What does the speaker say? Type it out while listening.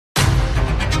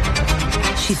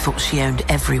She thought she owned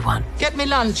everyone. Get me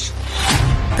lunch.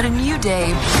 But a new day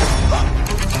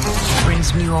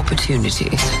brings new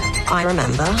opportunities. I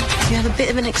remember you have a bit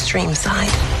of an extreme side.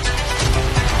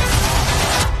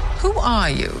 Who are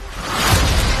you?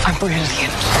 I'm brilliant.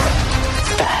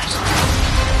 Bad.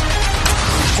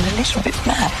 And a little bit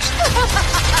mad.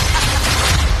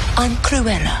 I'm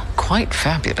Cruella. Quite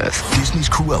fabulous. Disney's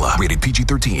Cruella, rated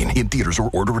PG-13, in theaters or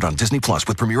order it on Disney Plus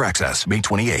with Premier Access, May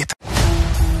 28th.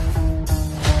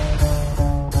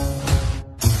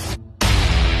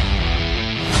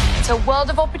 It's a world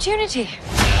of opportunity.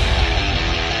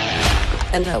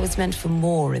 And I was meant for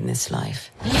more in this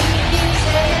life. You got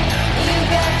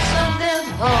something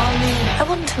for me. I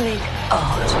want to make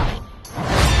art.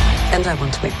 And I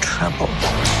want to make trouble.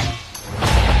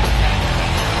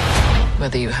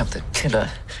 Whether you have the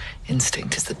killer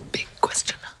instinct is the big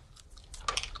question.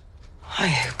 I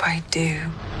hope I do.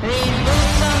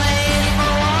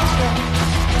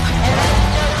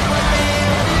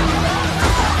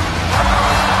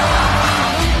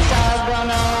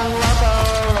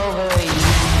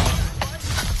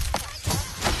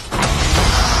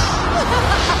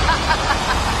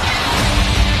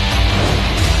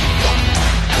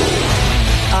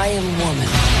 I am woman.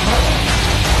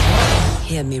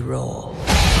 Hear me roar.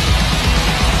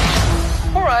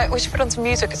 All right, we should put on some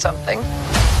music or something.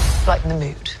 Lighten the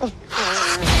mood.